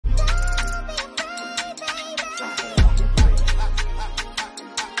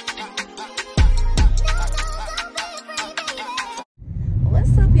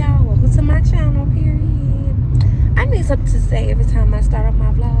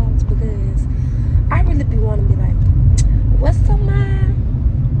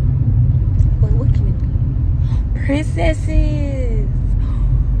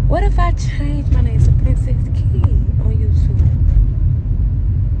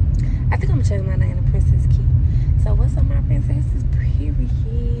gonna change my name to Princess Key. So what's up, my princesses? Period.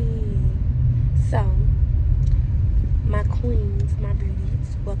 So, my queens, my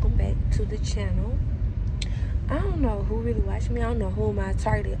beauties, welcome back to the channel. I don't know who really watched me. I don't know who my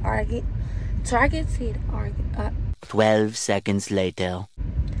targeted 12 seconds later.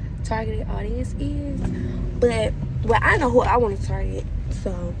 Targeted audience is, but well, I know who I want to target.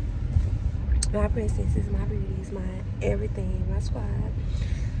 So, my princesses, my beauties, my everything, my squad.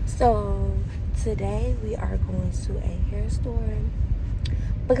 So today we are going to a hair store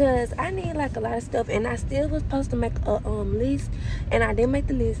because I need like a lot of stuff, and I still was supposed to make a list, and I didn't make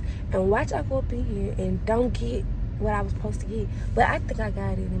the list. And watch, I go up in here and don't get what I was supposed to get, but I think I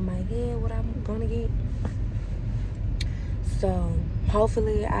got it in my head what I'm gonna get. So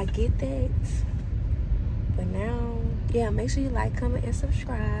hopefully I get that. But now, yeah, make sure you like, comment, and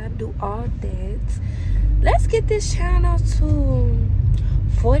subscribe. Do all that. Let's get this channel to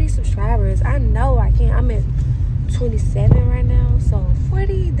 40 subscribers. I know I can. I'm at 27 right now, so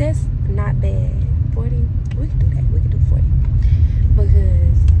 40, that's not bad. 40, we can do that. We can do 40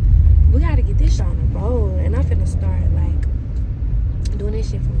 because we gotta get this shit on the road, and I'm finna start like doing this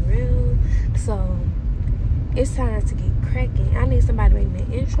shit for real. So it's time to get cracking. I need somebody to make me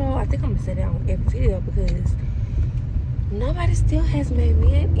an intro. I think I'm gonna say that on every video because nobody still has made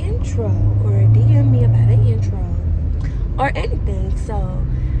me an intro or DM me about an intro or anything. So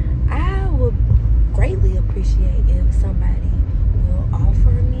I would greatly appreciate if somebody will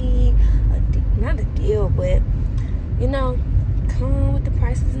offer me not a deal, but you know, come with the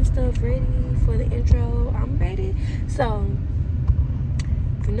prices and stuff ready for the intro. I'm ready. So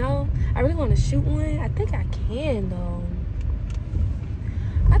you know, I really want to shoot one. I think I can though.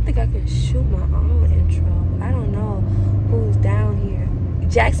 I think I can shoot my own intro. I don't know who's down here.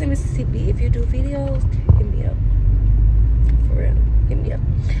 Jackson, Mississippi, if you do videos, hit me up. For real, hit me up.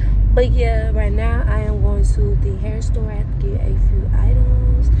 But yeah, right now I am going to the hair store. I have to get a few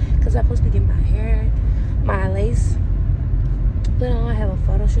items because I'm supposed to get my hair, my lace put on. I have a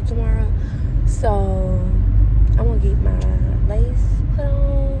photo shoot tomorrow, so I'm gonna get my lace put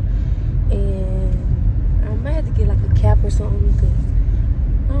on, and I might have to get like a cap or something because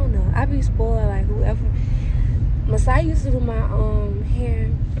I don't know. I be spoiled like whoever. Masai used to do my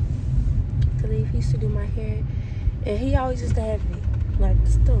hair. Khalif used to do my hair, and he always used to have it like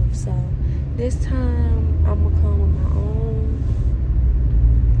the stuff. So this time I'm gonna come with my own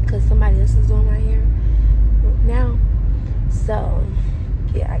because somebody else is doing my hair now. So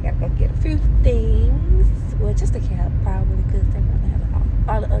yeah, I gotta go get a few things. Well, just a cap probably because they probably have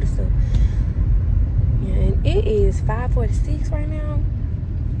all the other stuff. Yeah, and it is 5:46 right now.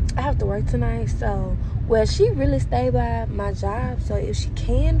 I have to work tonight, so well, she really stayed by my job, so if she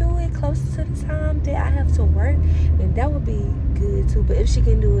can do it closer to the time that I have to work, then that would be good too. But if she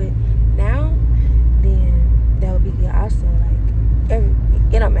can do it now, then that would be good also. Like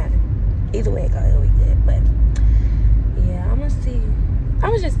it don't matter, either way it goes, it'll be good. But yeah, I'm gonna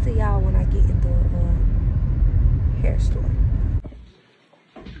just see y'all when I get in the hair store.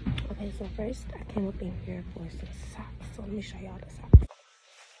 Okay, so first I came up in here for some socks, so let me show y'all the socks.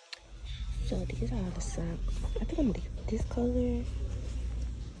 So these are the socks. I think I'm gonna get this color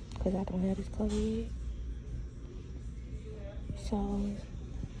because I don't have this color yet. So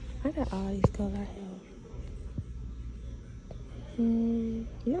I got all these colors. I have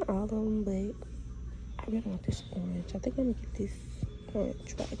not all of them, but I really want this orange. I think I'm gonna get this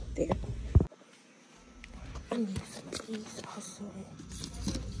orange right there. I need some of these also.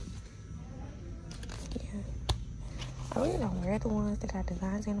 Yeah. I really don't wear the ones that got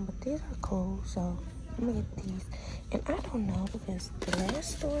designs in them, but these are cool, so I'm gonna get these. And I don't know because the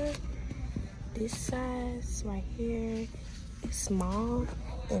last store, this size right here is small,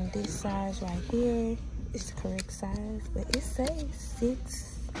 and this size right here is the correct size, but it says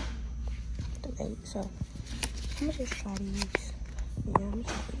 6 to 8. So I'm gonna just try these. Yeah, I'm gonna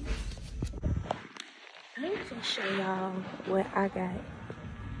try these. I'm gonna show y'all what I got.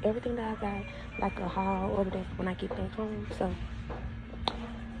 Everything that I got, like a haul or whatever when I get back home. So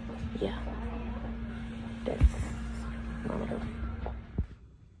yeah, that's my little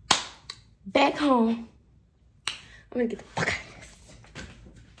back home. I'm gonna get the fuck out of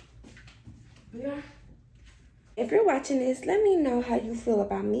this. Yeah. If you're watching this, let me know how you feel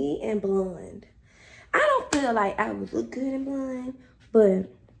about me and blonde. I don't feel like I would look good in blonde, but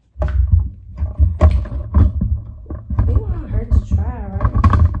it won't hurt to try, right?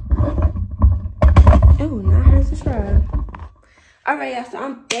 It will not hurt to try. Alright, y'all, so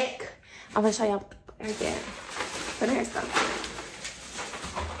I'm back. I'm gonna show y'all again for the hairstyle.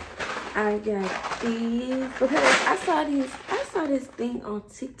 I got these because I saw this thing on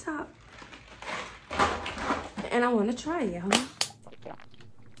TikTok, and I want to try it, huh?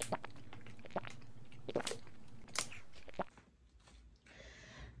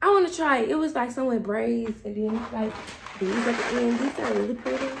 I want to try it. It was like some with braids and then like these at the end. These are really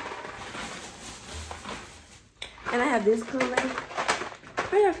pretty. And I have this color.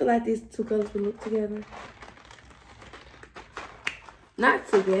 How y'all feel like these two colors would look together? Not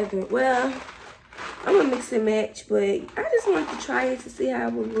together. Well, I'm gonna mix and match, but I just wanted to try it to see how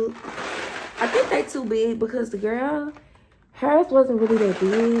it would look. I think they too big because the girl, hers wasn't really that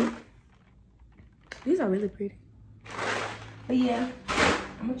big. These are really pretty. But yeah,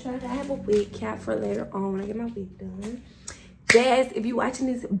 I'm gonna try to have a wig cap for later on when I get my wig done. Jazz, if you watching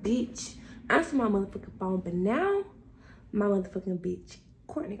this, bitch, answer my motherfucking phone. But now, my motherfucking bitch,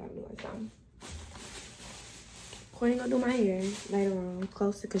 Courtney gonna do it something. Courtney gonna do my hair later on,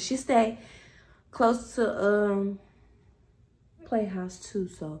 closer, cause she stay close to Playhouse too,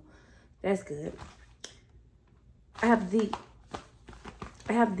 so that's good. I have these,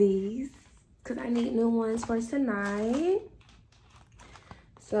 cause I need new ones for tonight.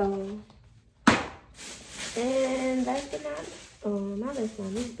 So, and that's not that's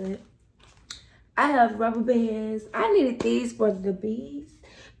not this, but I have rubber bands. I needed these for the beads,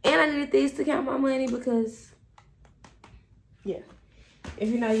 and I needed these to count my money because, yeah, if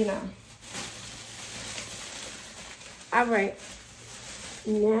you know, you know. All right,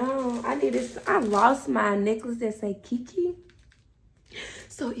 now I need this. I lost my necklace that say Kiki.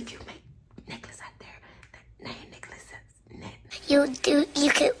 So if you make necklace out there that name necklaces, you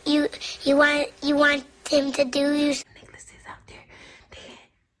want him to do you necklaces out there, then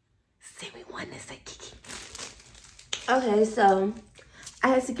send me one that say Kiki. Okay, so I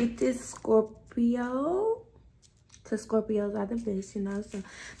had to get this Scorpio, cause Scorpios are the best, you know. So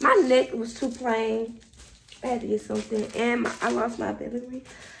my neck was too plain. I had to get something, and I lost my belly ring.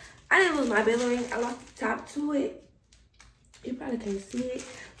 I didn't lose my belly ring. I lost the top to it. You probably can't see it,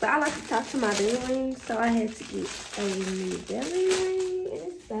 but I lost the top to my belly ring, so I had to get a new belly ring,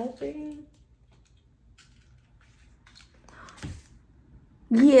 and it's so pretty.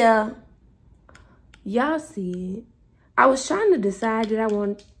 Yeah, y'all see it. I was trying to decide that I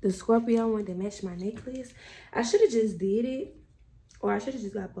want the Scorpio one to match my necklace. I should have just did it, or I should have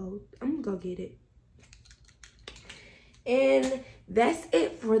just got both. I'm gonna go get it. And that's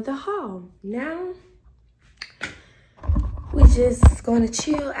it for the haul. Now, we just gonna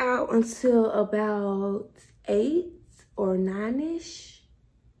chill out until about 8 or 9-ish.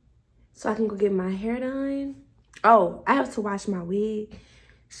 So I can go get my hair done. Oh, I have to wash my wig.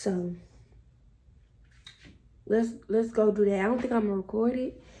 So let's go do that. I don't think I'm gonna record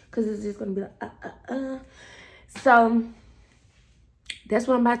it because it's just gonna be like So that's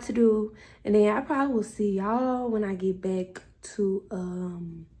what I'm about to do. And then I probably will see y'all when I get back to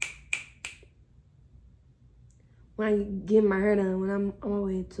when I get my hair done, when I'm on my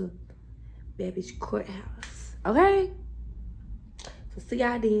way to Bad Bitch Courthouse. Okay? So see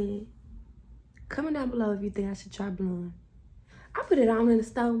y'all then. Comment down below if you think I should try blonde. I put it on in the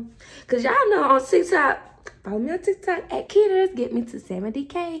stove. Cause y'all know on TikTok, follow me on TikTok at Kidders, get me to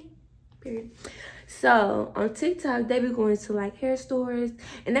 70K. Period. So on TikTok, they be going to like hair stores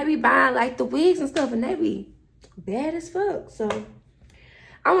and they be buying like the wigs and stuff, and they be bad as fuck. So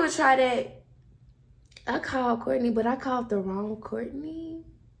I want to try that. I called Courtney, but I called the wrong Courtney.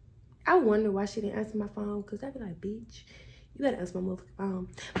 I wonder why she didn't answer my phone, because I'd be like, bitch, you better answer my motherfucking phone.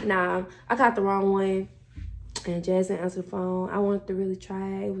 But nah, I called the wrong one, and Jazz didn't answer the phone. I wanted to really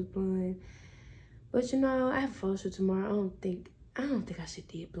try it. It was blonde. But you know, I have a photo shoot tomorrow. I don't think I should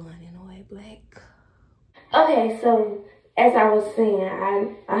do blonde in a way, black. Okay, so as I was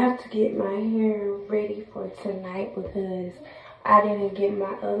saying, I have to get my hair ready for tonight because I didn't get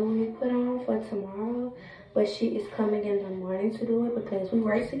my other wig put on for tomorrow. But she is coming in the morning to do it because we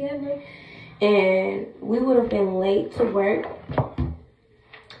work together. And we would have been late to work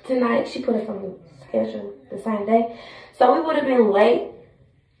tonight. She put us on the schedule the same day. So we would have been late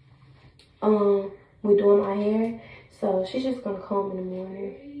with doing my hair. So she's just going to come in the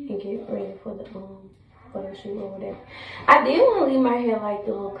morning and get ready for the photo shoot or whatever. I did want to leave my hair like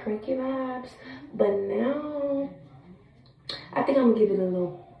the little crinkly vibes, but now I think I'm gonna give it a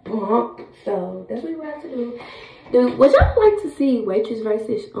little bump. So that's what we have to do. Dude, would y'all like to see Waitress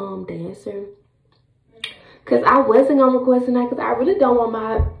versus Dancer? Cause I wasn't gonna record tonight because I really don't want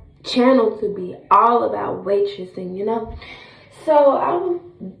my channel to be all about waitressing, you know. So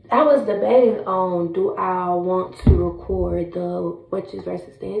I was debating on, do I want to record the Waitress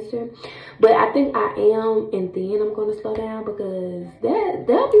versus Dancer, but I think I am, and then I'm gonna slow down because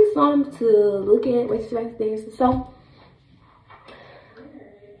there'll be something to look at, Waitress versus Dancer. So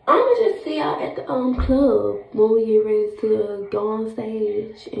I'm gonna just see y'all at the club when we get ready to go on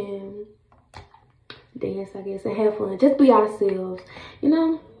stage and dance, I guess, and have fun. Just be ourselves, you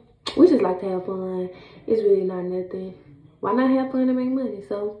know. We just like to have fun. It's really not nothing. Why not have fun and make money?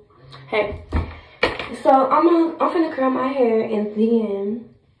 So hey, so I'm finna curl my hair and then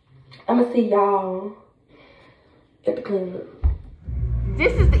I'm gonna see y'all at the club.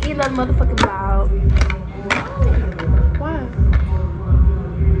 This is the end of the motherfucking vlog. Why?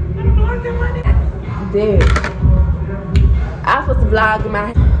 Dude, I was supposed to vlog in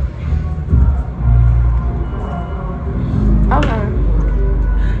my. Okay.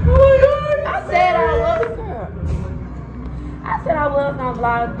 Oh my god! I said I was, girl. I said I was gonna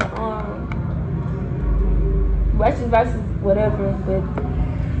vlog Russian versus whatever, but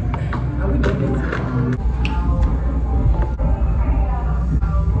are we doing this?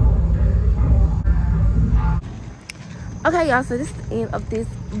 Okay, y'all, so this is the end of this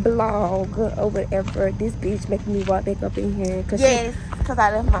vlog or whatever. This bitch making me walk back up in here. Yes, because I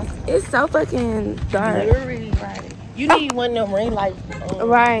left my... It's so fucking dark. Literally, right. You need one of them ring lights.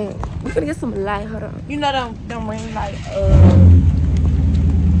 Right. We finna get some light. Hold on. You know them ring light, yeah.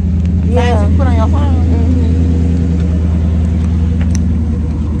 things you put on your phone?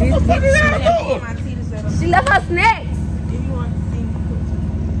 This bitch, she left her snacks.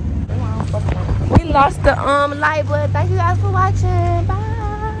 We lost the light, but thank you guys for watching. Bye.